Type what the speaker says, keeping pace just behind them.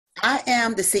I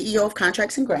am the CEO of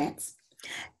Contracts and Grants,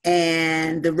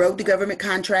 and the Road to Government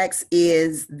Contracts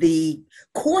is the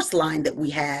course line that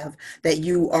we have that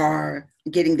you are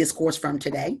getting this course from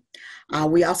today.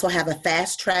 We also have a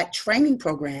fast track training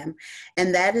program,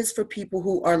 and that is for people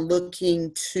who are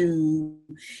looking to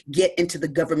get into the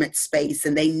government space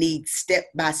and they need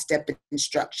step-by-step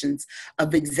instructions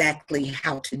of exactly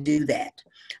how to do that.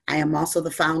 I am also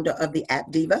the founder of the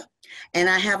App Diva, and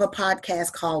I have a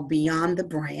podcast called Beyond the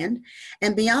Brand.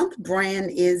 And Beyond the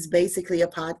Brand is basically a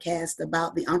podcast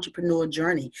about the entrepreneur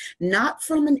journey, not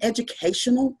from an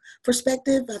educational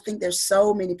perspective. I think there's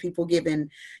so many people giving,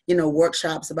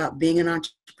 workshops about being an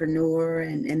entrepreneur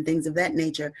and things of that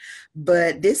nature.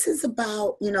 But this is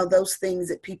about, those things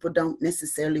that people don't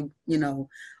necessarily,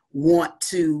 want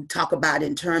to talk about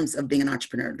in terms of being an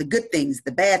entrepreneur, the good things,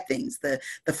 the bad things, the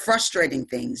frustrating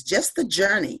things, just the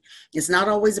journey. It's not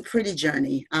always a pretty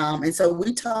journey. And so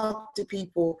we talk to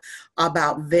people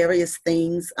about various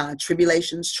things,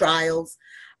 tribulations, trials,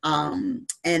 and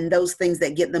those things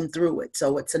that get them through it.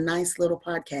 So it's a nice little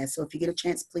podcast. So if you get a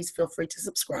chance, please feel free to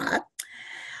subscribe.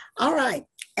 All right.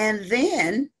 And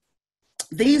then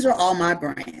these are all my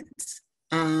brands.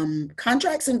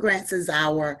 Contracts and Grants is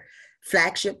our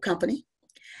flagship company,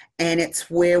 and it's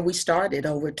where we started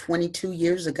over 22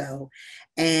 years ago.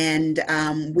 And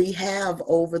we have,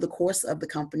 over the course of the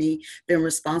company, been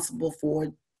responsible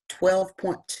for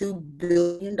 $12.2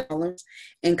 billion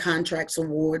in contracts,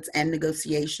 awards, and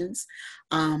negotiations,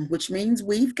 which means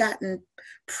we've gotten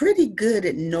pretty good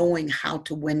at knowing how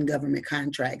to win government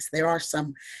contracts. There are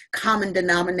some common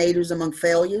denominators among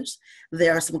failures.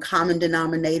 There are some common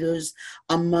denominators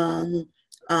among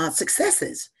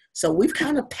successes. So we've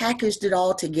kind of packaged it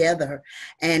all together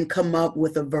and come up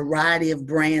with a variety of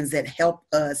brands that help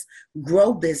us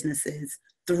grow businesses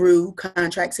through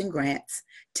contracts and grants,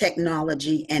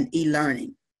 technology, and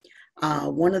e-learning.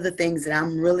 One of the things that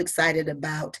I'm really excited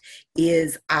about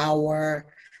is our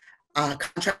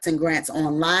Contracts and Grants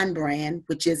online brand,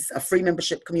 which is a free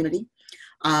membership community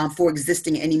for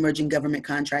existing and emerging government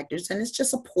contractors. And it's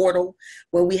just a portal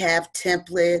where we have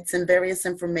templates and various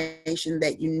information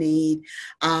that you need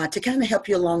to kind of help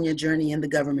you along your journey in the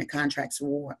government contracts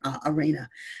arena.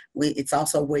 It's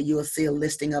also where you'll see a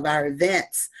listing of our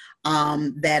events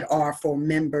that are for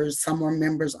members. Some are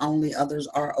members only, others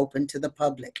are open to the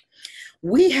public.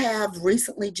 We have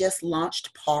recently just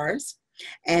launched PARS.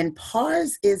 And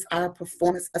PARS is our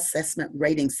performance assessment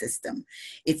rating system.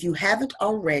 If you haven't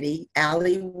already,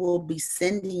 Allie will be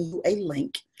sending you a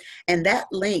link, and that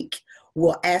link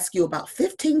will ask you about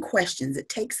 15 questions. It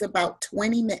takes about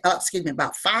 5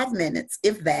 minutes,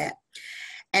 if that.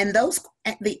 And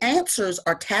the answers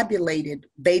are tabulated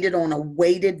based on a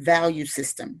weighted value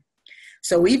system.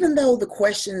 So even though the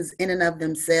questions in and of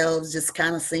themselves just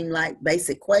kind of seem like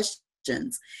basic questions,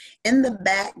 in the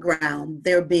background,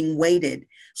 they're being weighted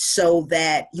so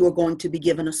that you're going to be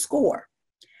given a score.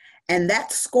 And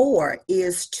that score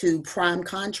is to prime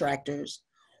contractors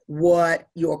what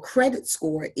your credit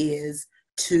score is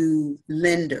to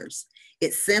lenders.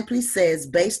 It simply says,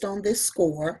 based on this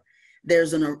score,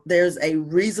 there's a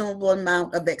reasonable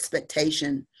amount of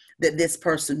expectation that this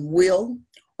person will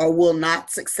or will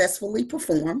not successfully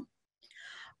perform.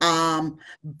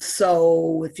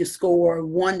 So if you score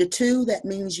 1 to 2, that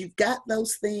means you've got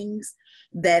those things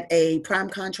that a prime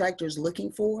contractor is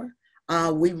looking for.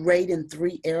 We rate in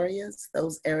 3 areas.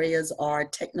 Those areas are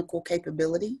technical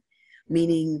capability,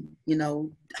 meaning,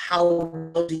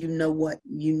 how well do you know what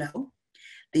you know?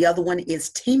 The other one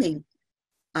is teaming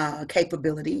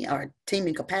capability or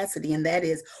teaming capacity, and that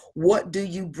is, what do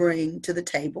you bring to the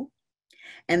table?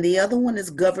 And the other one is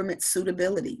government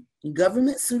suitability.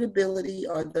 Government suitability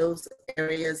are those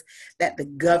areas that the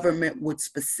government would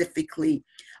specifically,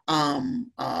 or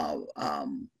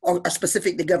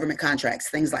specific to government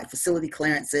contracts, things like facility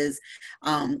clearances,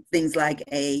 things like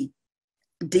a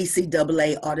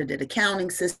DCAA audited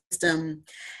accounting system.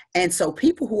 And so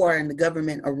people who are in the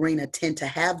government arena tend to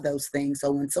have those things.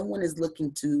 So when someone is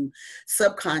looking to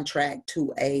subcontract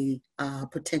to a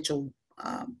potential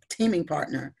teaming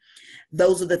partner,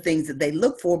 those are the things that they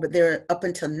look for. But up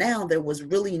until now, there was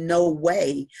really no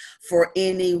way for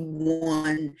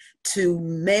anyone to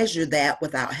measure that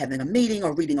without having a meeting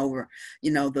or reading over,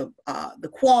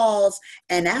 the quals.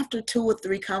 And after 2 or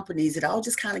 3 companies, it all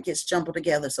just kind of gets jumbled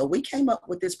together. So we came up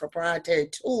with this proprietary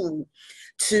tool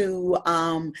to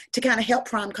kind of help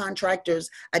prime contractors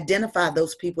identify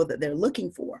those people that they're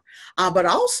looking for, but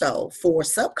also for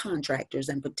subcontractors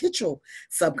and potential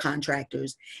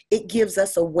subcontractors. It gives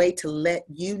us a way to let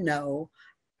you know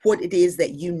what it is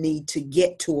that you need to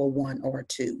get to a 1 or a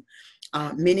 2.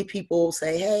 Many people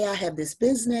say, hey, I have this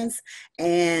business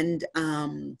and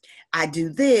I do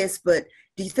this, but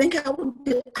do you think I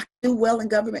do well in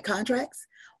government contracts?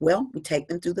 Well, we take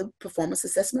them through the performance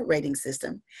assessment rating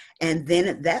system. And then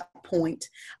at that point,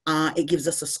 it gives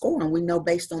us a score, and we know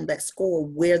based on that score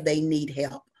where they need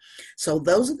help. So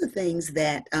those are the things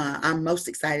that I'm most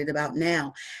excited about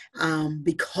now,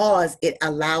 because it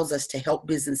allows us to help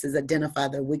businesses identify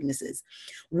their weaknesses.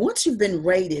 Once you've been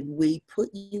rated, we put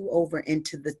you over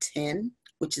into the 10,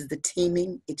 which is the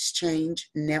Teaming Exchange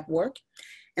Network.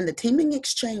 And the Teaming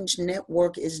Exchange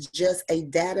Network is just a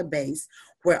database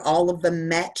where all of the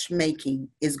matchmaking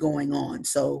is going on.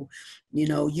 So, you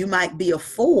know, you might be a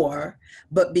 4,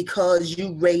 but because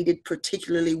you rated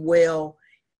particularly well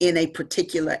in a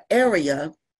particular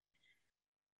area,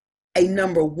 a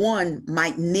number 1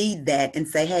 might need that and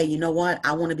say, hey, you know what?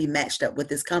 I want to be matched up with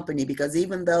this company, because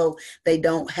even though they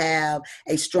don't have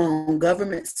a strong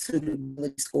government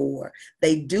suitability score,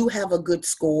 they do have a good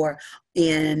score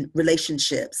in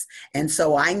relationships. And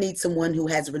so I need someone who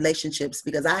has relationships,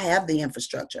 because I have the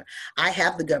infrastructure. I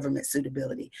have the government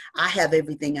suitability. I have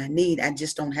everything I need. I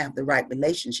just don't have the right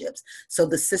relationships. So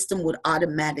the system would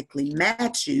automatically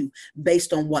match you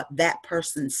based on what that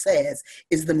person says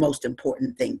is the most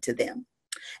important thing to them.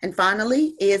 And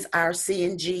finally is our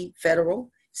CNG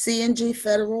Federal. CNG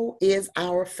Federal is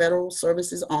our federal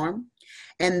services arm,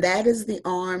 and that is the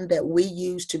arm that we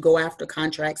use to go after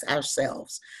contracts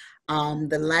ourselves.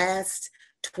 The last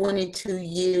 22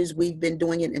 years, we've been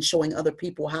doing it and showing other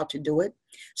people how to do it.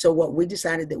 So what we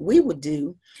decided that we would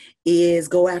do is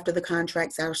go after the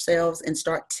contracts ourselves and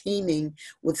start teaming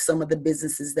with some of the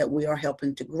businesses that we are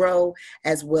helping to grow,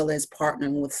 as well as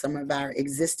partnering with some of our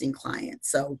existing clients.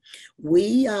 So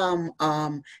we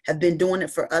have been doing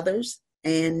it for others.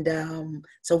 And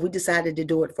so we decided to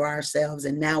do it for ourselves.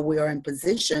 And now we are in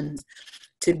positions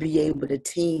to be able to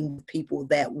team people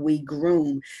that we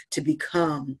groom to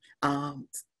become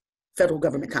federal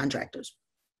government contractors.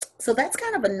 So that's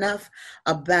kind of enough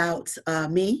about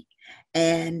me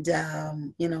and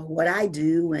you know, what I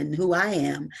do and who I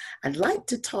am. I'd like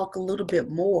to talk a little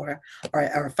bit more,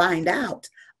 or find out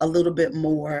a little bit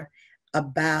more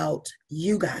about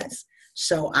you guys.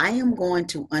 So I am going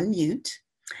to unmute,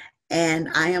 and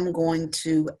I am going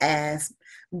to ask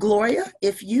Gloria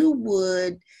if you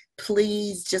would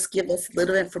please just give us a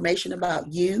little information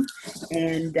about you.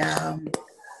 And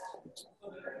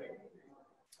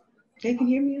they can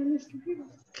hear me on this computer.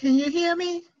 Can you hear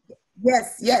me?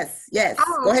 Yes.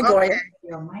 Oh, go ahead, Gloria.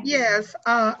 Okay. Yes,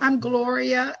 I'm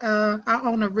Gloria. I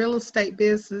own a real estate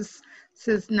business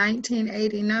since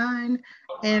 1989,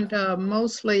 and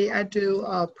mostly I do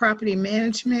property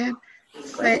management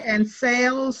and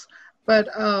sales, but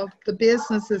the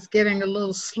business is getting a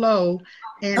little slow.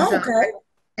 And Okay.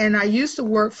 And I used to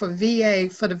work for VA,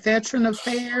 for the Veteran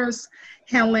Affairs,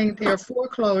 handling their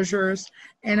foreclosures.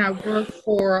 And I worked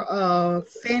for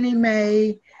Fannie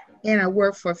Mae, and I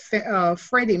worked for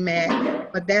Freddie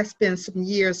Mac, but that's been some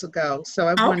years ago. So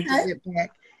I wanted to get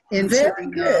back into Very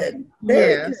good.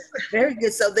 Very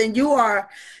good. So then you are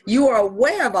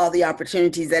aware of all the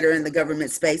opportunities that are in the government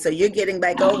space. So you're getting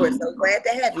back over. So glad to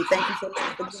have you. Thank you so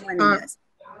much for joining us.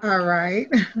 All right.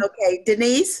 Okay,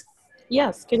 Denise?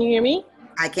 Yes, can you hear me?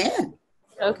 I can.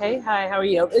 Okay, hi, how are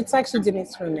you? It's actually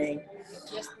Denise from Maine.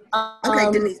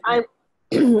 Okay, Denise.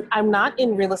 I'm not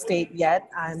in real estate yet.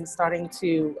 I'm starting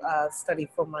to study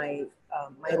for my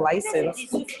my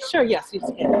license. Sure, yes, you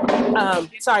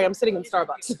can. Sorry, I'm sitting in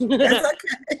Starbucks. That's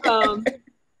okay.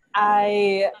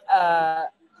 I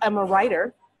am a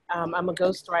writer. I'm a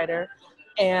ghostwriter,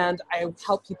 and I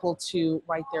help people to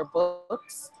write their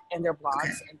books and their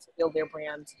blogs and to build their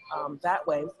brand that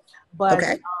way.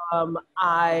 But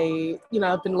I've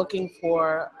been looking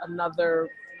for another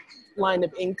line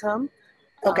of income.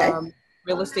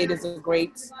 Real estate is a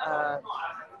great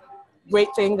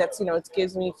thing that's, it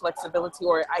gives me flexibility,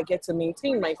 or I get to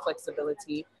maintain my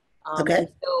flexibility. And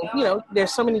so,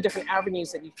 there's so many different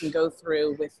avenues that you can go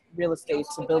through with real estate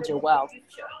to build your wealth.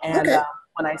 And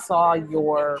when I saw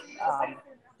your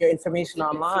information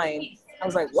online, I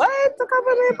was like, what? The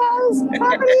company buys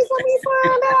properties? Let me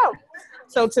find out.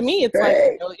 So to me, it's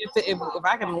like, if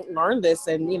I can learn this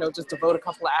and, just devote a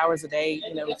couple of hours a day,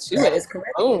 to that it. Is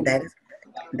correct. Boom. That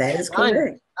is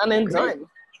correct. Done and done.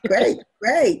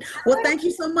 Great. Well, thank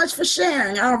you so much for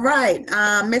sharing. All right.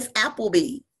 Miss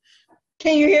Appleby.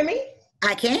 Can you hear me?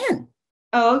 I can.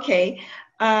 Oh, okay.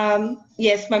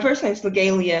 Yes, my first name is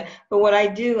Legalia, but what I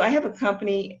do, I have a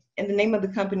company, and the name of the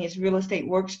company is Real Estate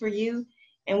Works for You.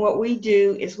 And what we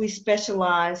do is we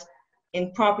specialize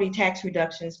in property tax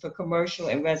reductions for commercial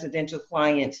and residential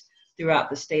clients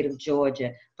throughout the state of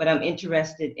Georgia. But I'm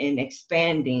interested in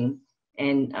expanding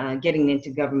and getting into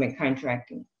government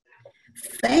contracting.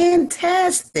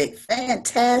 Fantastic,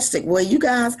 fantastic. Well, you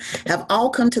guys have all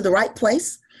come to the right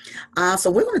place. So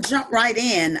we're going to jump right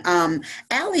in.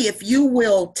 Allie, if you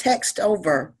will text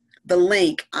over the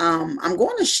link, I'm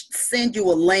going to send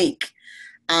you a link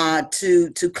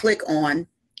to click on.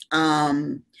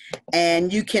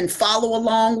 And you can follow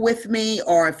along with me,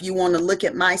 or if you want to look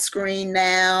at my screen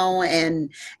now and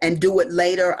do it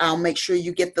later, I'll make sure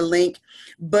you get the link.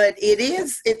 But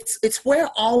it's where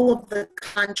all of the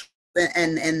contracts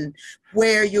and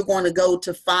where you're going to go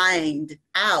to find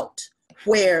out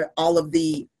where all of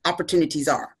the opportunities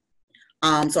are.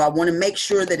 So I want to make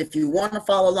sure that if you want to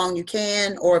follow along, you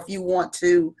can, or if you want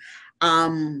to,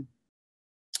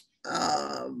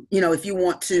 if you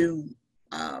want to,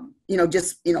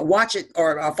 just, watch it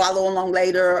or follow along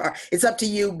later, or it's up to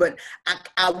you. But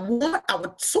I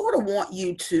would sort of want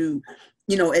you to,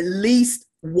 at least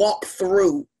walk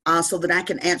through so that I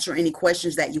can answer any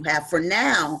questions that you have. For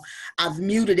now, I've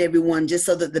muted everyone just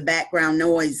so that the background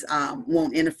noise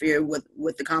won't interfere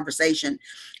with the conversation.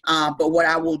 But what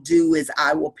I will do is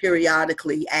I will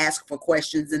periodically ask for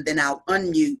questions, and then I'll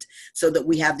unmute so that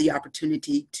we have the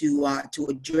opportunity to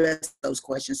address those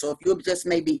questions. So if you'll just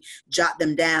maybe jot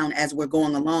them down as we're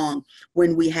going along,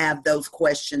 when we have those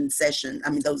question sessions,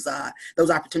 those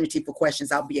opportunity for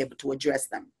questions, I'll be able to address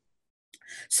them.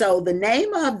 So the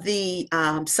name of the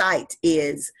site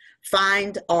is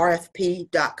findrfp.com,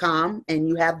 and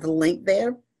you have the link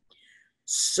there.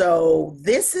 So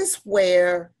this is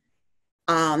where,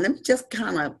 let me just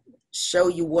kind of show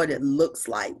you what it looks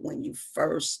like when you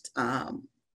first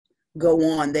go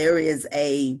on. There is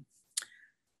a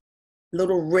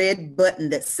little red button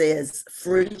that says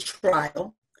free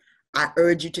trial. I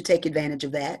urge you to take advantage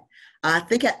of that. I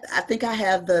think I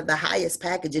have the highest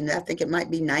package, and I think it might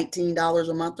be $19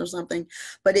 a month or something,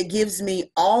 but it gives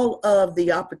me all of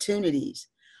the opportunities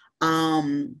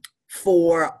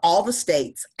for all the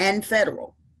states and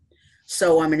federal.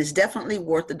 So, it's definitely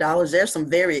worth the dollars. There's some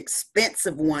very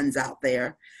expensive ones out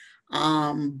there.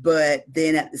 But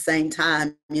then at the same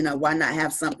time, why not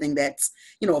have something that's,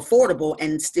 affordable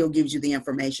and still gives you the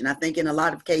information? I think in a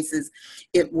lot of cases,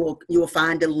 you will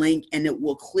find a link and it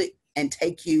will click and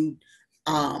take you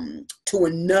to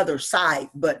another site.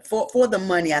 But for the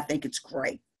money, I think it's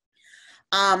great.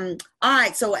 All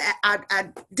right, so I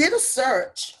did a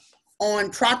search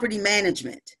on property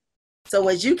management. So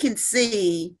as you can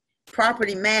see,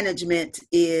 property management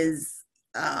is,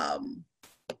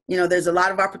 there's a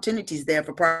lot of opportunities there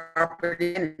for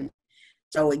property management.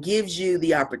 So it gives you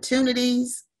the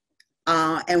opportunities.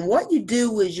 And what you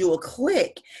do is you will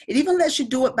click. It even lets you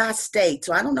do it by state.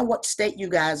 So I don't know what state you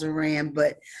guys are in,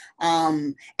 but,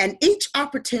 and each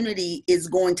opportunity is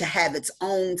going to have its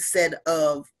own set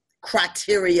of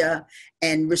criteria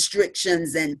and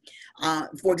restrictions. And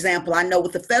for example, I know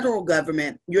with the federal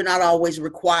government, you're not always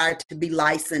required to be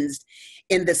licensed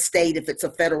in the state if it's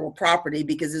a federal property,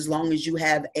 because as long as you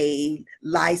have a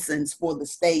license for the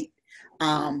state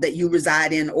that you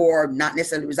reside in, or not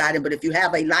necessarily reside in, but if you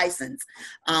have a license,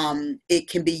 it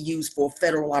can be used for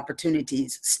federal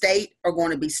opportunities. State are going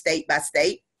to be state by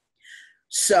state.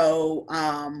 So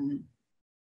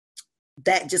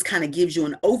that just kind of gives you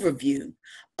an overview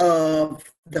of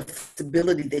the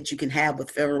flexibility that you can have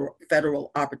with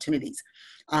federal opportunities.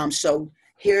 So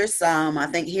here's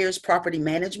here's property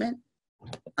management.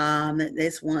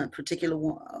 This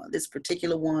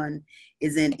particular one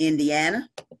is in Indiana.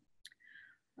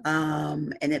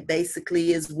 And it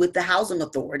basically is with the housing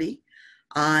authority.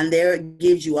 And there it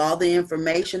gives you all the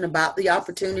information about the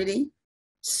opportunity.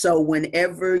 So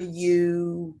whenever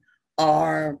you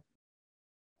are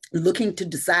looking to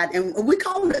decide, and we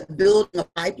call it building a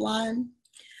pipeline.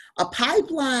 A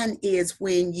pipeline is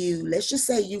when let's just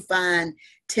say you find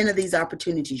 10 of these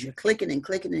opportunities. You're clicking and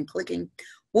clicking and clicking.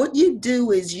 What you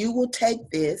do is you will take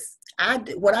this.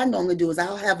 What I normally do is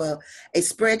I'll have a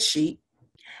spreadsheet,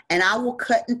 and I will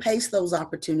cut and paste those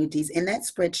opportunities in that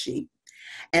spreadsheet.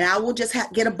 And I will just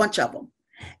get a bunch of them.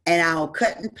 And I'll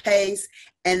cut and paste.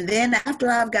 And then after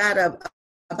I've got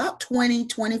about 20,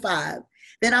 25,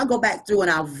 then I'll go back through and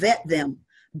I'll vet them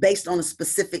based on a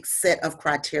specific set of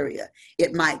criteria.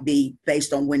 It might be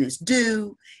based on when it's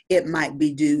due. It might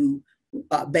be due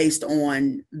based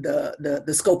on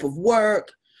the scope of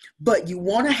work. but you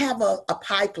want to have a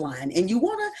pipeline, and you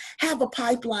want to have a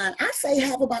pipeline. I say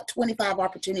have about 25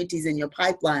 opportunities in your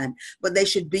pipeline, but they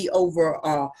should be over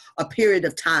a period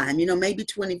of time, maybe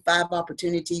 25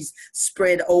 opportunities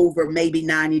spread over maybe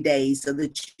 90 days so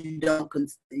that you don't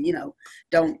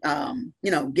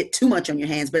get too much on your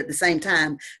hands, but at the same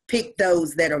time, pick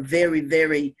those that are very,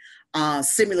 very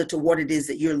similar to what it is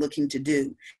that you're looking to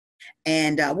do.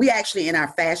 And we actually, in our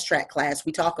fast track class,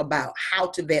 we talk about how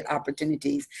to vet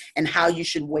opportunities and how you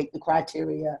should weight the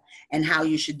criteria and how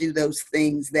you should do those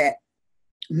things that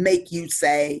make you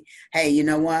say, hey, you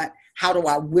know what? How do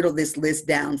I whittle this list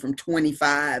down from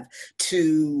 25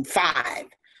 to 5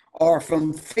 or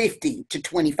from 50 to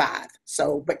 25?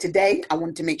 So, but today I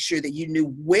wanted to make sure that you knew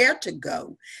where to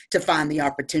go to find the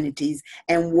opportunities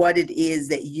and what it is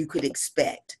that you could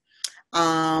expect.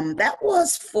 That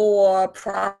was for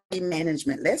property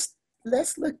management.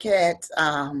 Let's look at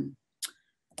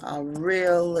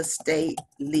real estate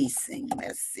leasing.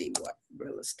 Let's see what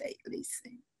real estate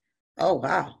leasing. Oh,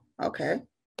 wow. Okay.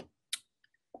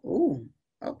 Ooh,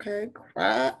 okay.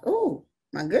 Ooh,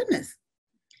 my goodness.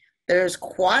 There's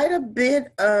quite a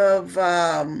bit of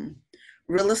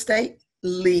real estate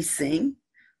leasing.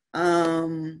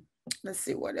 Let's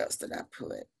see, what else did I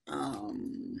put?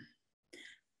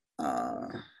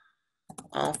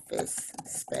 Office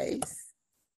space.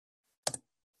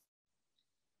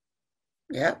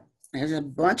 Yep, there's a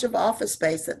bunch of office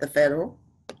space at the federal.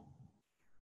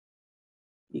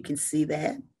 You can see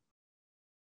that.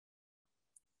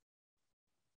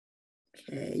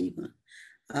 Okay.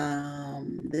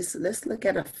 Let's look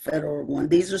at a federal one.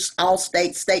 These are all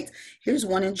states. Here's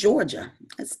one in Georgia.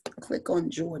 Let's click on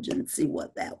Georgia and see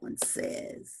what that one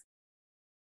says.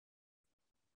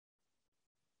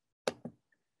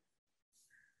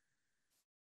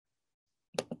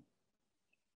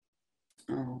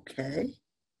 Okay.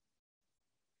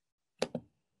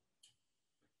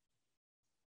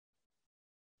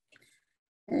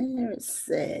 And here it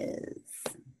says,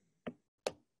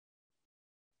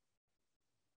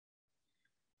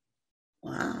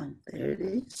 wow, there it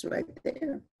is right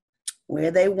there.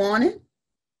 Where they want it,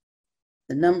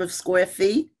 the number of square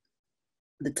feet,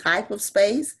 the type of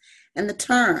space, and the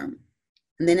term.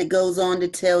 And then it goes on to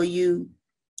tell you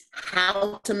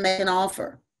how to make an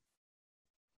offer.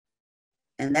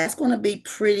 And that's going to be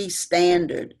pretty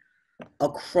standard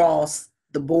across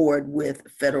the board with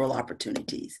federal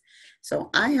opportunities. So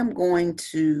I am going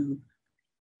to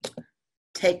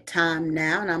take time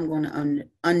now, and I'm going to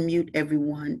unmute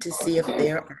everyone to see if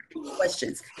there are any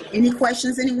questions. Any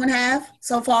questions anyone have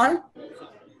so far?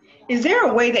 Is there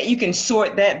a way that you can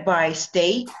sort that by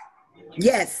state?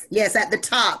 Yes, at the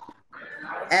top.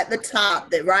 At the top,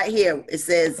 that right here, it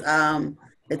says,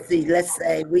 let's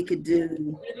say we could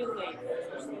do,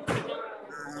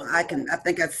 I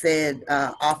think I said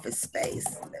office space.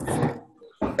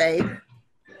 Space.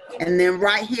 And then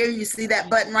right here, you see that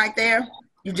button right there?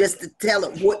 You just tell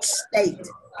it which state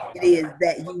it is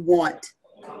that you want.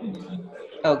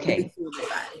 Okay.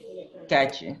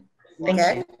 Gotcha.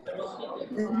 Thank you.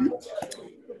 Mm-hmm.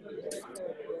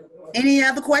 Any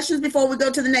other questions before we go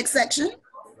to the next section?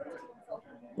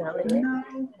 No.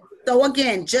 So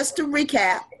again, just to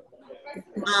recap,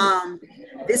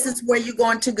 this is where you're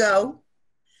going to go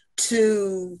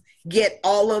to get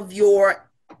all of your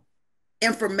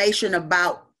information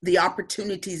about the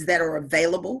opportunities that are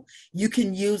available. You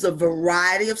can use a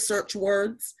variety of search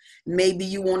words. Maybe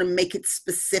you want to make it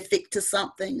specific to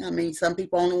something. I mean, some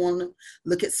people only want to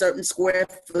look at certain square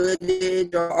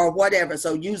footage or whatever.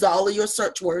 So use all of your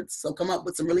search words. So come up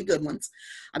with some really good ones.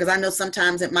 Because I know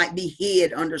sometimes it might be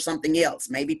hid under something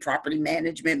else. Maybe property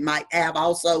management might have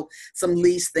also some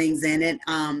lease things in it.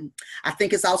 I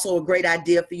think it's also a great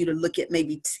idea for you to look at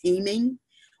maybe teaming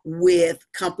with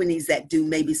companies that do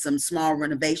maybe some small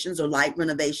renovations or light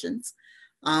renovations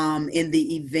in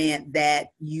the event that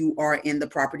you are in the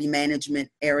property management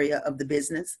area of the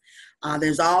business.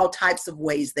 There's all types of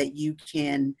ways that you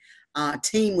can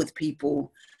team with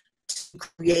people to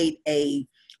create a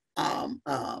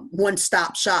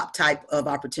one-stop shop type of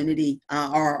opportunity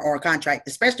or contract,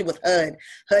 especially with HUD.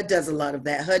 HUD does a lot of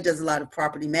that. HUD does a lot of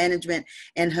property management,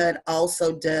 and HUD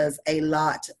also does a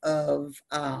lot of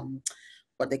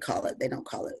what they call it. They don't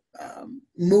call it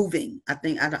moving. I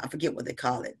forget what they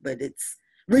call it, but it's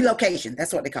relocation.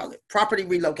 That's what they call it. Property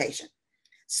relocation.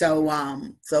 So,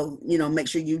 make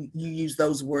sure you use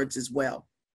those words as well.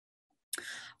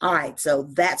 All right. So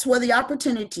that's where the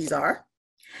opportunities are.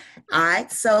 All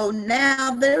right. So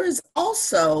now there is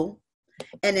also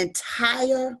an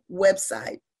entire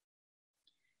website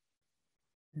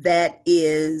that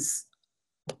is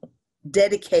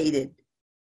dedicated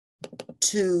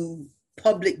to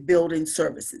public building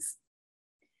services.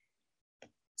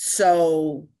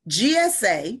 So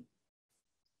GSA,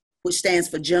 which stands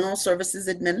for General Services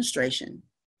Administration,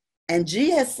 and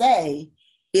GSA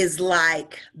is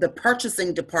like the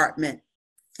purchasing department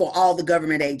for all the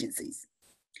government agencies.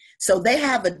 So they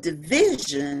have a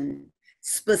division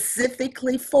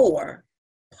specifically for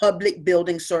public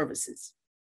building services.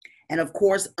 And of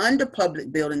course, under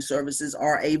public building services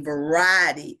are a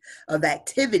variety of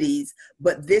activities,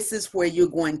 but this is where you're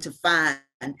going to find,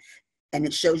 and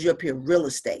it shows you up here, real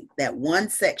estate. That one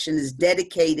section is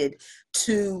dedicated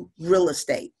to real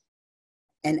estate.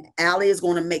 And Allie is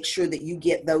going to make sure that you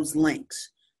get those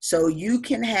links. So you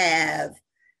can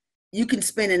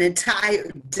spend an entire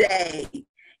day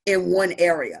in one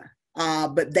area.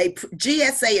 But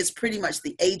GSA is pretty much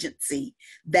the agency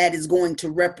that is going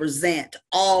to represent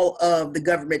all of the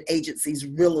government agencies'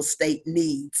 real estate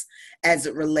needs as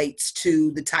it relates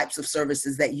to the types of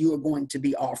services that you are going to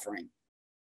be offering.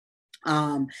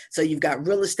 So you've got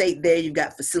real estate there, you've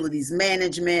got facilities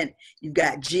management, you've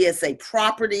got GSA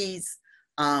properties,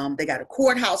 they got a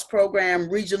courthouse program,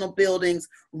 regional buildings,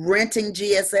 renting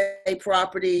GSA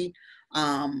property,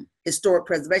 historic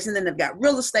preservation. Then they've got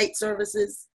real estate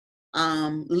services,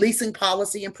 leasing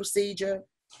policy and procedure,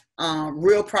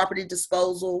 real property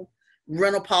disposal,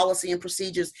 rental policy and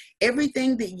procedures,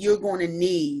 everything that you're going to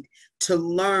need to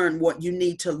learn what you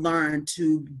need to learn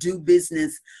to do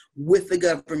business with the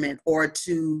government or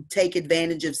to take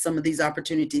advantage of some of these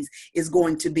opportunities is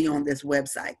going to be on this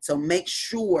website. So make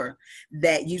sure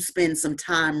that you spend some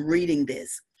time reading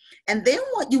this. And then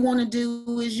what you want to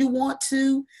do is you want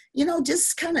to,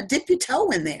 just kind of dip your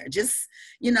toe in there. Just,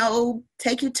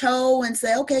 take your toe and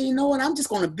say, okay, you know what? I'm just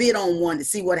going to bid on one to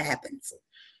see what happens.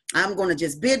 I'm going to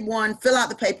just bid one, fill out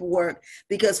the paperwork,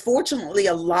 because fortunately,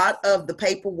 a lot of the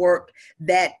paperwork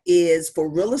that is for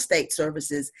real estate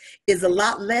services is a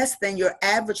lot less than your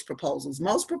average proposals.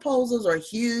 Most proposals are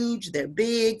huge, they're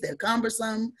big, they're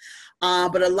cumbersome,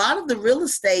 but a lot of the real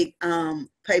estate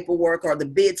paperwork or the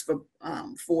bids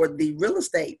for the real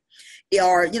estate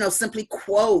are, simply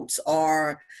quotes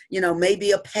or,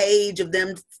 maybe a page of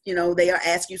them, they are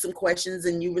asking you some questions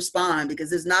and you respond, because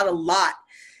there's not a lot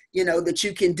that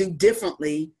you can do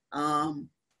differently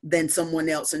than someone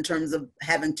else in terms of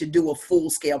having to do a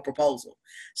full-scale proposal.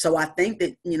 So I think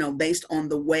that, based on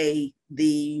the way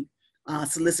the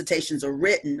solicitations are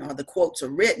written or the quotes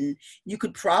are written, you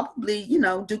could probably,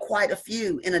 do quite a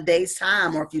few in a day's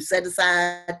time, or if you set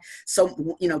aside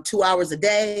 2 hours a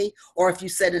day, or if you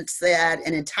set aside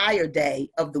an entire day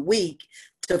of the week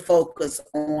to focus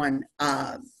on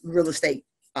real estate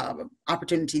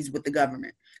opportunities with the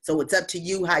government. So it's up to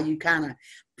you how you kind of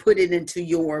put it into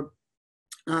your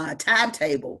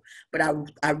timetable, but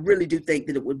I really do think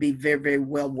that it would be very, very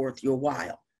well worth your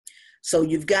while. So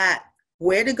you've got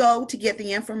where to go to get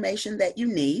the information that you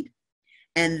need,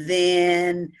 and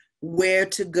then where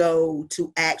to go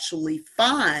to actually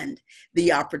find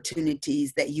the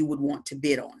opportunities that you would want to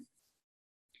bid on.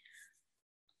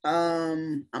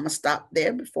 I'm going to stop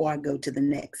there before I go to the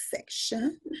next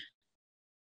section.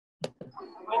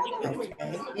 Okay.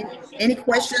 Any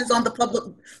questions on the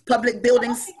public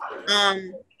buildings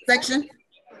section?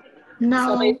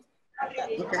 No. So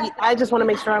okay. I just want to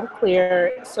make sure I'm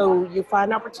clear. So you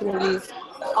find opportunities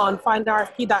on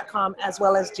findrfp.com as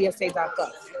well as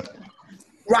gsa.gov.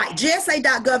 Right.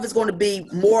 GSA.gov is going to be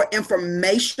more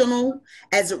informational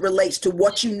as it relates to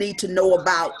what you need to know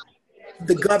about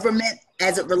the government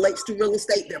as it relates to real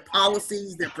estate, their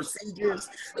policies, their procedures.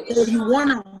 So you want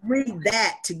to read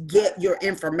that to get your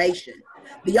information.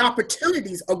 The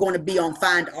opportunities are going to be on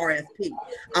Find RFP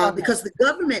because the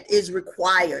government is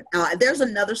required. There's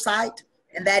another site,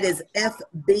 and that is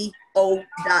fbo.gov.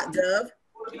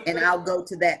 And I'll go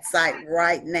to that site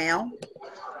right now.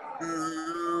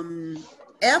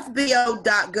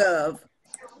 fbo.gov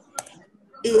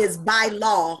is by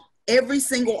law every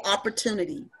single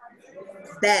opportunity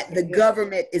that the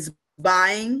government is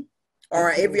buying,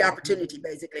 or every opportunity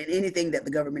basically, and anything that the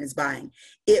government is buying,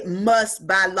 it must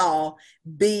by law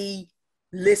be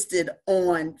listed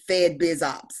on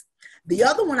FedBizOpps. The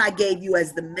other one I gave you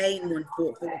as the main one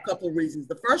for a couple of reasons.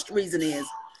 The first reason is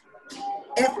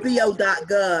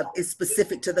FBO.gov is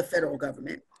specific to the federal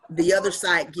government. The other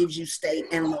site gives you state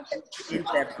and local and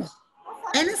federal.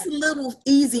 And it's a little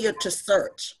easier to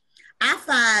search. I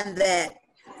find that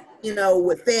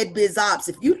with FedBizOpps,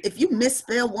 if you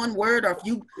misspell one word, or if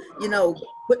you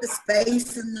put the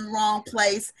space in the wrong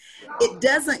place,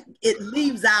 it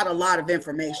leaves out a lot of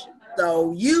information.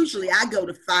 So usually I go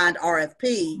to Find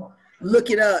RFP look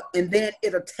it up, and then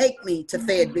it'll take me to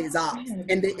FedBiz Ops,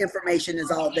 and the information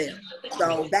is all there.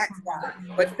 So that's why.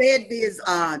 But FedBiz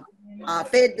Ops,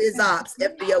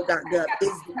 FBO.gov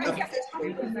is the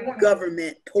official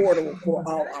government portal for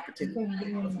all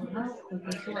opportunities.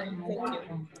 Thank you.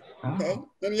 Okay.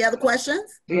 Any other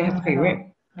questions? Do you have to pay rent?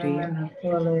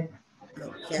 Okay.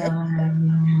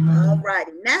 All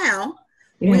righty. Now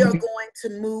we are going to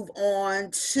move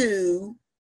on to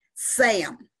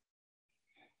SAM.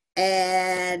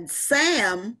 And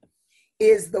SAM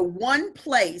is the one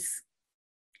place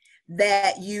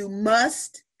that you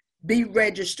must be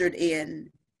registered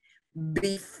in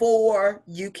before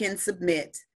you can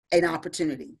submit an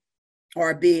opportunity or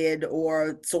a bid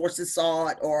or sources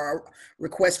sought or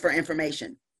request for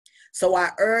information. So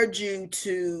I urge you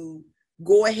to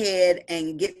go ahead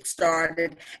and get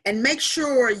started, and make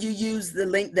sure you use the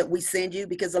link that we send you,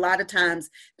 because a lot of times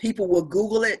people will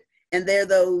Google it, and there are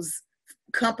those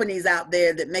companies out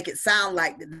there that make it sound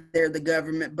like they're the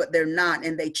government, but they're not,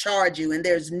 and they charge you, and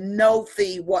there's no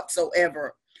fee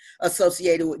whatsoever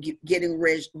associated with getting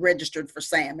registered for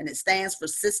SAM. And it stands for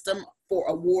System for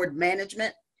Award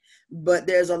Management. But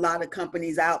there's a lot of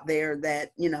companies out there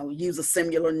that, you know, use a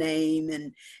similar name,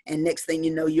 and next thing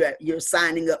you know, you're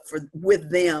signing up with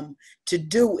them to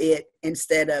do it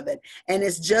instead of it. And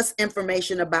it's just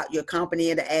information about your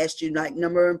company, and to ask you like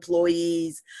number of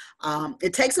employees.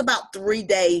 It takes about 3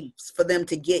 days for them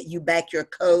to get you back your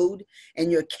code, and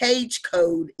your cage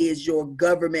code is your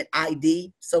government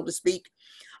ID, so to speak.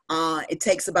 It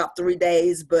takes about 3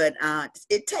 days, but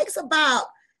it takes about,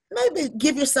 maybe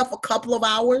give yourself a couple of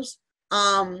hours.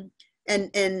 And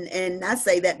I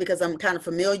say that because I'm kind of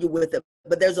familiar with it,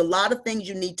 but there's a lot of things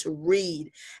you need to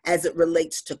read as it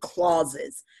relates to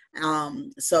clauses.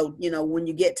 So, you know, when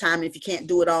you get time, if you can't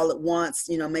do it all at once,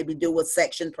 you know, maybe do a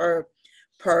section per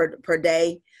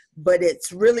day, but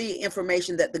it's really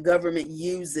information that the government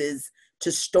uses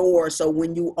to store. So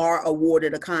when you are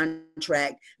awarded a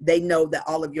contract, they know that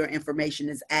all of your information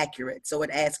is accurate. So it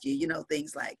asks you, you know,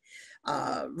 things like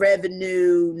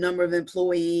revenue, number of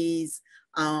employees,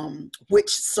 which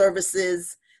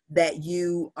services that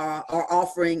you are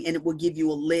offering, and it will give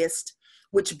you a list,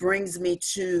 which brings me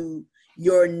to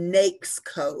your NAICS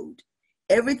code.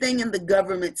 Everything in the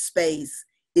government space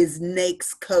is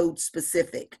NAICS code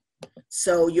specific.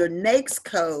 So your NAICS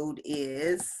code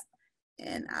is,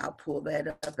 and I'll pull that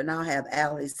up, and I'll have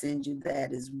Allie send you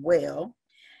that as well.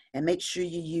 And make sure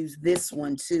you use this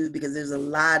one too, because there's a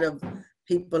lot of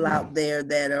people out there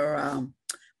that are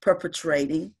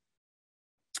perpetrating.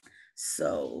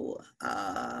 So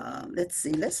let's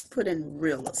see, let's put in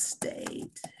real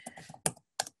estate.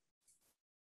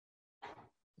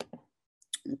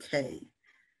 Okay,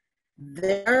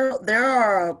 there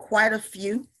are quite a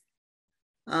few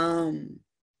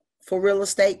for real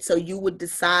estate. So you would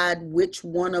decide which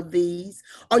one of these,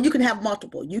 or you can have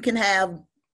multiple. You can have,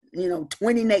 you know,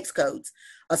 20 NAICS codes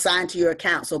assigned to your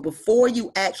account. So before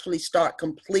you actually start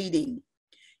completing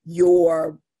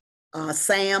your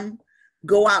SAM,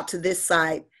 go out to this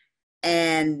site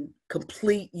and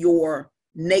complete your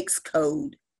NAICS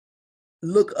code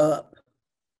look up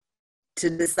to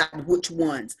decide which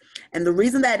ones. And the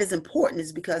reason that is important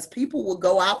is because people will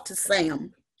go out to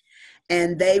SAM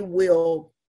and they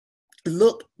will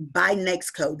look by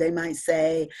NAICS code. They might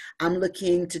say, I'm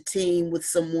looking to team with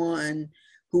someone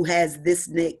who has this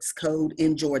NAICS code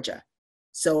in Georgia.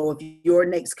 So if your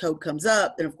NAICS code comes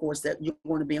up, then of course that you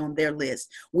want to be on their list.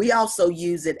 We also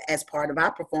use it as part of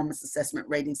our performance assessment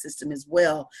rating system as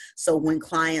well. So when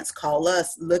clients call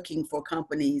us looking for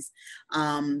companies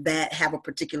that have a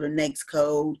particular NAICS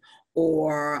code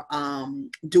or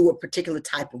do a particular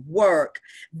type of work,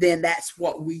 then that's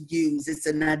what we use. It's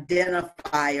an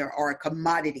identifier or a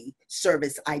commodity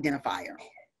service identifier.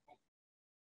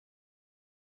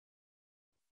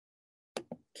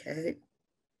 Okay.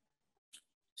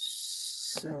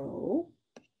 So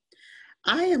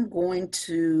I am going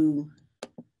to,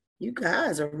 you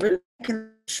guys are really making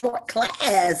a short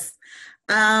class.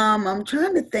 I'm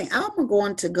trying to think. I'm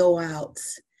going to go out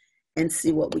and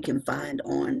see what we can find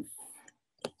on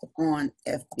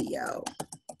FBO.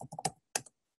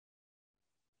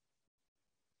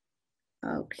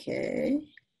 Okay.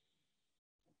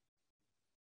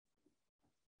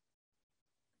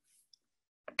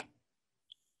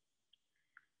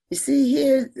 You see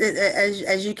here,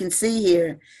 as you can see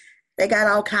here, they got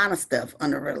all kind of stuff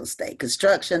under real estate,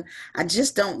 construction. I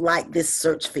just don't like this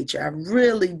search feature. I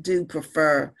really do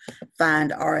prefer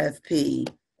find RFP.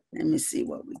 Let me see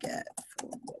what we got for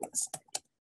real estate.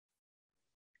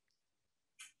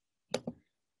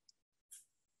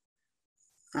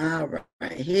 All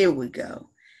right, here we go.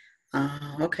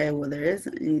 Okay, well, there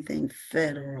isn't anything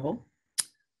federal.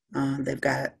 They've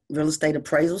got real estate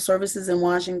appraisal services in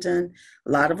Washington,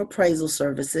 a lot of appraisal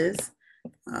services.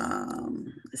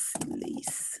 Let's see,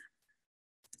 lease.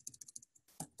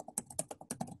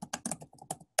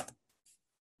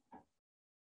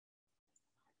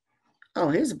 Oh,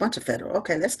 here's a bunch of federal.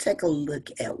 Okay, let's take a look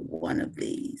at one of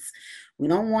these. We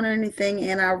don't want anything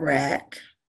in Iraq.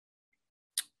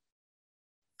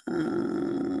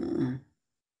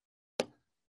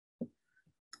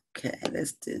 Okay,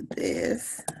 let's do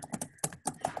this.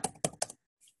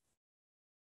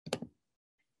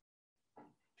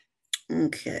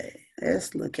 Okay,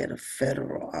 let's look at a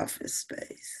federal office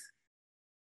space.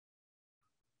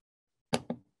 I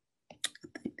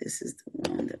think this is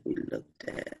the one that we looked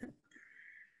at.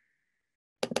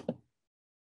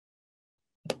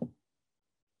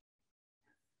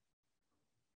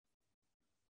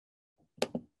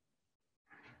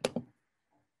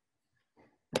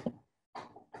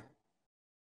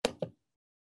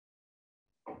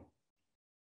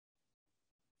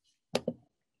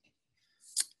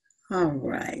 All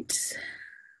right,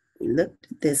 we looked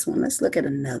at this one. Let's look at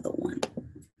another one.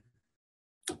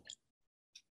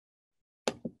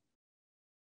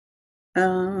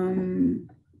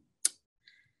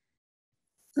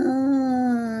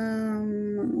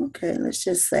 Okay, let's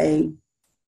just say,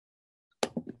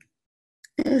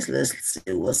 let's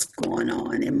see what's going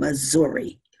on in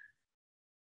Missouri.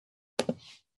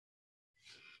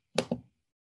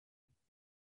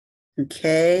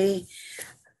 Okay,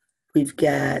 we've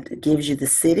got, it gives you the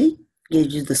city,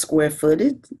 gives you the square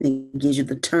footage, it gives you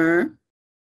the term.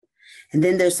 And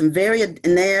then there's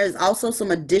there's also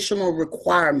some additional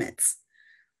requirements.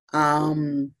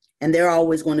 And they're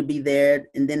always going to be there.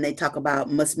 And then they talk about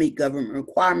must meet government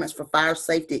requirements for fire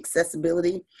safety,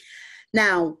 accessibility.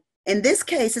 Now, in this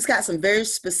case, it's got some very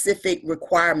specific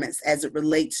requirements as it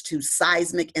relates to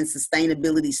seismic and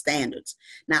sustainability standards.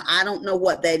 Now, I don't know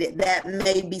what that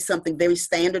may be something very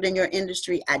standard in your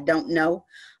industry. I don't know.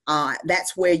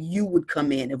 That's where you would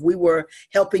come in. If we were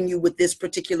helping you with this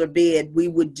particular bid, we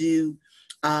would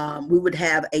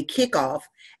have a kickoff,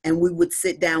 and we would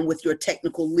sit down with your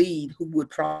technical lead, who would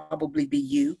probably be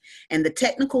you. And the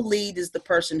technical lead is the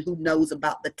person who knows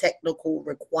about the technical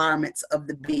requirements of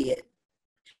the bid.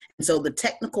 And so the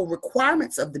technical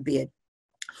requirements of the bid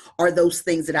are those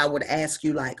things that I would ask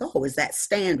you, like, oh, is that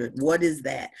standard? What is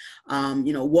that?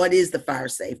 What is the fire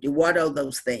safety? What are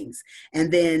those things?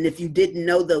 And then if you didn't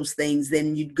know those things,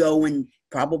 then you'd go and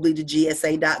probably to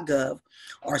gsa.gov,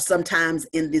 or sometimes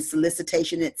in the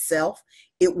solicitation itself,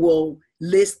 it will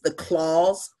list the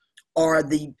clause or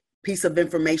the piece of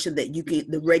information that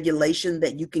the regulation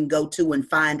that you can go to and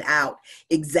find out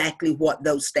exactly what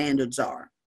those standards are.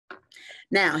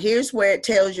 Now, here's where it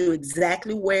tells you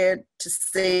exactly where to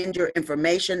send your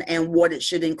information and what it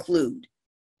should include.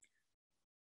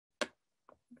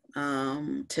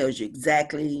 Tells you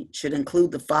exactly, should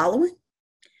include the following.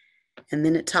 And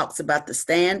then it talks about the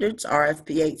standards,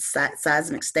 RFP8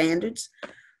 seismic standards.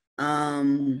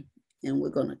 And we're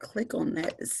going to click on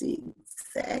that to see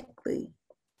exactly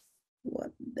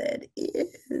what that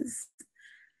is.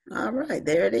 All right,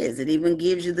 there it is. It even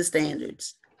gives you the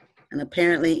standards. And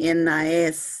apparently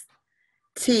NIST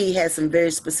has some very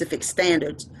specific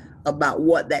standards about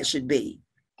what that should be.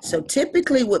 So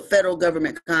typically with federal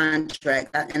government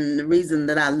contract, and the reason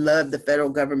that I love the federal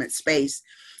government space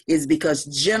is because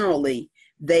generally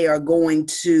they are going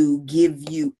to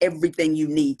give you everything you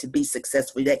need to be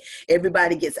successful.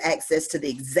 Everybody gets access to the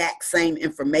exact same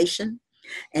information,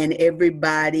 and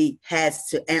everybody has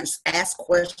to ask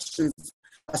questions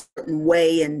a certain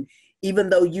way. And even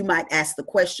though you might ask the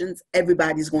questions,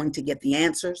 everybody's going to get the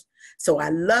answers. So I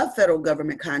love federal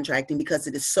government contracting because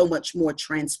it is so much more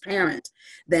transparent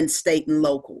than state and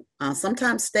local.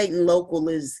 Sometimes state and local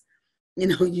is,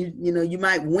 you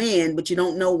might win, but you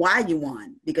don't know why you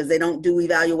won because they don't do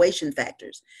evaluation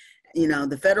factors.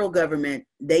 The federal government,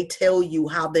 they tell you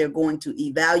how they're going to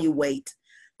evaluate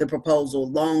the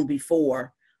proposal long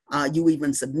before you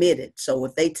even submit it. So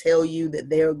if they tell you that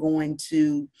they're going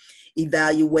to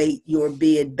evaluate your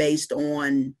bid based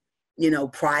on,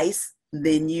 price,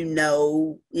 then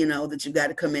that you got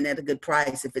to come in at a good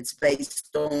price. If it's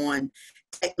based on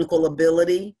technical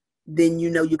ability, then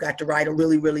you got to write a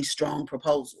really, really strong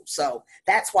proposal. So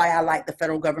that's why I like the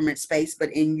federal government space.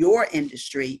 But in your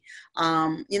industry,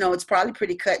 it's probably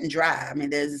pretty cut and dry. I mean,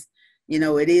 there's,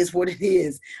 it is what it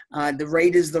is. The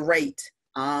rate is the rate.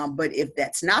 But if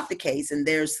that's not the case, and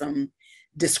there's some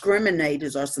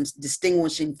discriminators or some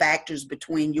distinguishing factors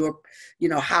between your,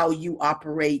 how you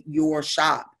operate your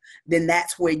shop, then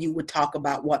that's where you would talk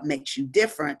about what makes you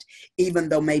different, even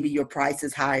though maybe your price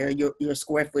is higher, your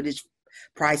square footage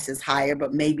price is higher,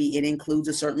 but maybe it includes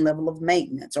a certain level of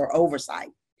maintenance or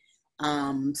oversight.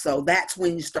 So that's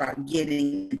when you start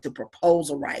getting into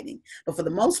proposal writing. But for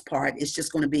the most part, it's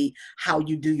just going to be how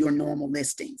you do your normal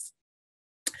listings.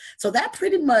 So that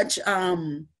pretty much,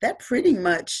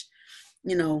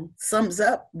 sums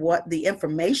up what the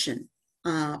information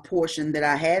portion that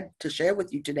I had to share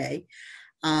with you today.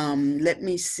 Let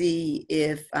me see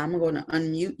if I'm going to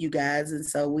unmute you guys. And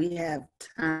so we have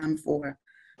time for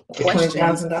questions.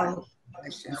 $20,000.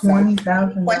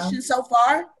 $20,000. Questions so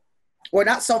far? Well,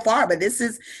 not so far, but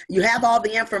you have all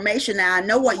the information now. I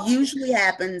know what usually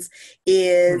happens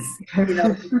is, you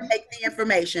take the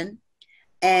information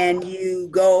and you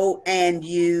go and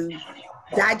you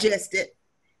digest it,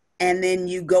 and then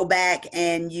you go back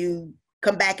and you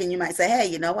come back and you might say, hey,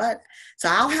 you know what? So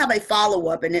I'll have a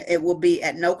follow-up, and it will be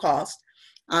at no cost.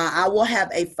 I will have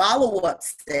a follow-up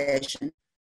session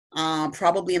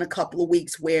probably in a couple of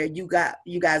weeks where you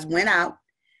guys went out,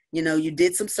 you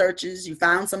did some searches, you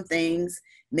found some things,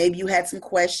 maybe you had some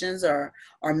questions, or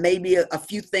maybe a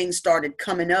few things started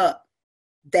coming up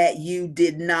that you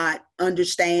did not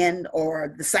understand,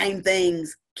 or the same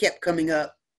things kept coming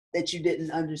up that you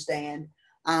didn't understand.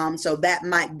 So that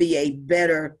might be a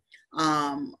better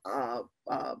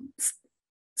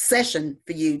session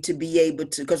for you to be able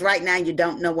to, because right now you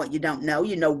don't know what you don't know.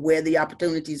 You know where the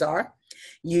opportunities are.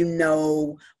 You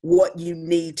know what you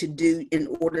need to do in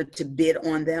order to bid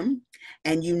on them,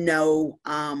 and you know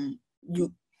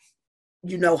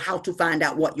how to find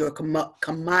out what your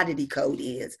commodity code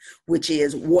is, which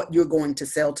is what you're going to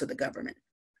sell to the government.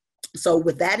 So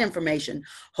with that information,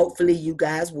 hopefully you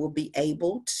guys will be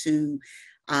able to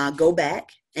go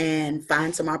back and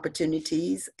find some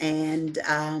opportunities and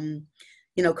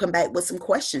come back with some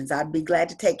questions. I'd be glad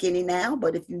to take any now,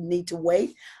 but if you need to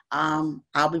wait,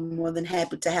 I'll be more than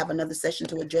happy to have another session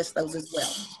to address those as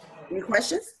well. Any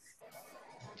questions?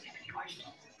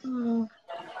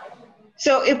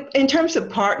 So if in terms of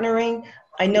partnering,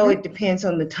 I know it depends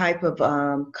on the type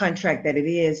of contract that it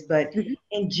is, but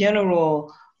in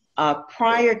general,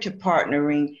 prior to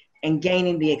partnering and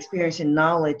gaining the experience and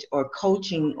knowledge or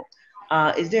coaching,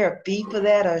 is there a fee for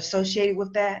that or associated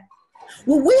with that?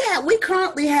 Well, we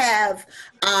currently have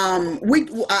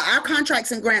our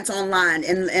contracts and grants online,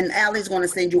 and Allie's going to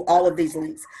send you all of these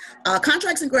links.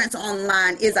 Contracts and grants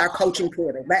online is our coaching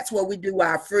portal. That's where we do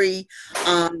our free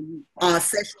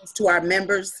sessions to our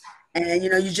members, and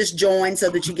you just join so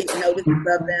that you get notices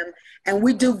of them. And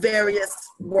we do various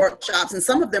workshops, and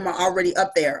some of them are already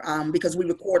up there because we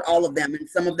record all of them, and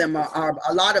some of them are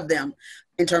a lot of them.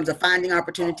 In terms of finding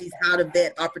opportunities, how to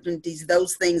vet opportunities,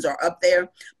 those things are up there.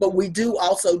 But we do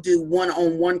also do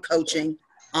one-on-one coaching.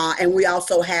 And we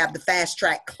also have the fast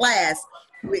track class,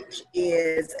 which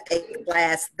is a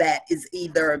class that is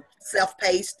either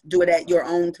self-paced, do it at your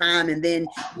own time, and then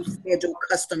you schedule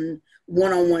custom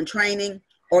one-on-one training,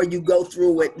 or you go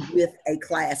through it with a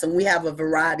class. And we have a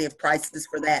variety of prices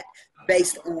for that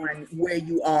based on where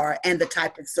you are and the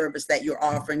type of service that you're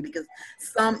offering, because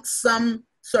some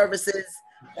services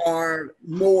are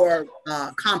more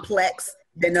complex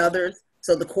than others.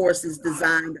 So the course is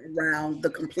designed around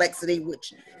the complexity,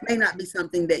 which may not be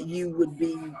something that you would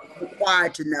be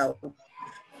required to know.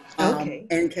 Okay.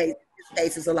 And in this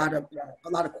case, is a lot of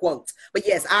quotes. But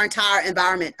yes, our entire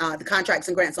environment, the Contracts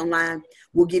and Grants Online,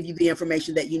 will give you the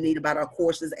information that you need about our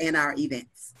courses and our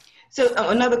events. So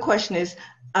another question is,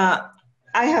 I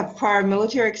have prior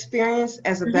military experience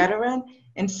as a veteran,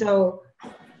 and so.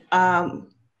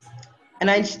 And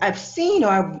I've seen, or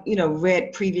I've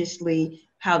read previously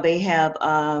how they have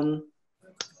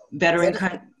veteran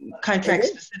contracts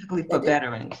specifically for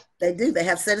veterans. They do. They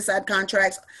have set aside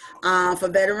contracts for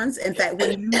veterans. In fact,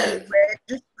 when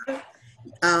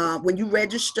you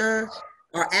register,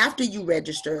 or after you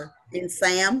register in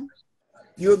SAM,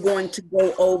 you're going to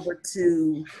go over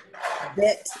to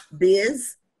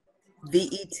VetBiz,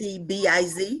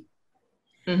 VETBIZ,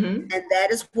 and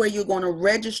that is where you're going to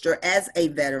register as a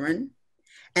veteran.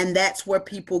 And that's where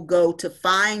people go to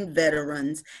find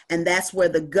veterans. And that's where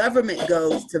the government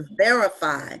goes to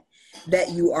verify that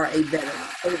you are a veteran.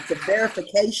 So it's a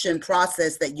verification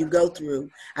process that you go through.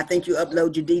 I think you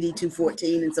upload your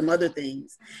DD-214 and some other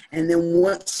things. And then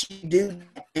once you do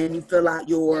that and you fill out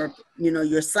your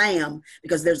SAM,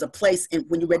 because there's a place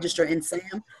when you register in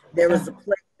SAM, there is a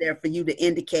place there for you to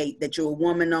indicate that you're a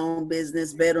woman-owned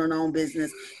business, veteran-owned business,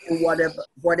 and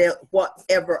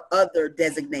whatever other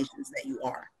designations that you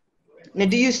are. Now,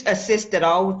 do you assist at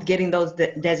all with getting those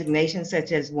designations,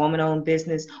 such as woman-owned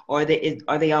business, or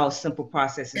are they all simple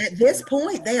processes? At this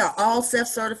point, they are all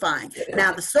self-certifying.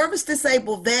 Now, the service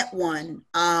disabled vet one,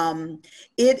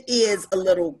 it is a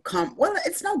little, well,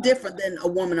 it's no different than a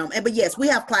woman-owned. But yes, we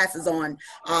have classes on,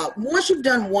 once you've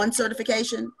done one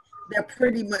certification, they're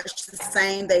pretty much the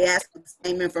same. They ask the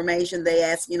same information. They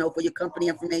ask, for your company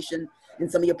information and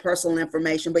some of your personal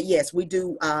information. But yes, we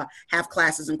do have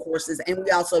classes and courses, and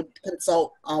we also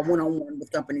consult one-on-one with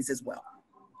companies as well.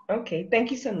 Okay,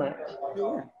 thank you so much.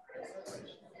 Sure.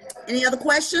 Any other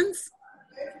questions?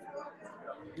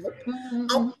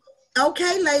 Oh,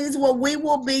 okay, ladies. Well, we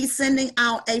will be sending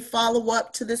out a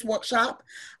follow-up to this workshop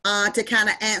to kind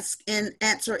of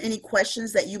answer any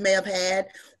questions that you may have had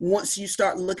once you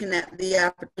start looking at the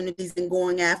opportunities and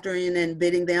going after and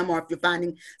bidding them, or if you're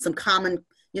finding some common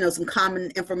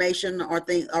information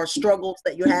or struggles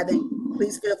that you're having.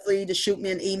 Please feel free to shoot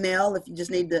me an email. If you just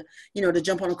need to, to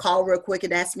jump on a call real quick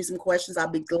and ask me some questions, I'll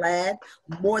be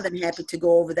more than happy to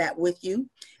go over that with you.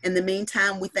 In the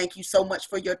meantime, we thank you so much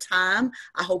for your time.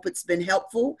 I hope it's been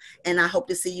helpful, and I hope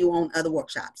to see you on other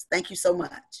workshops. Thank you so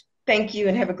much. Thank you,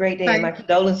 and have a great day. And my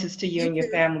condolences to you and your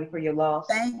family for your loss.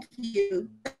 Thank you.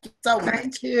 Thank you so much.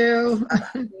 Thank you.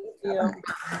 Thank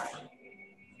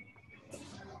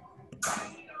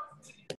you.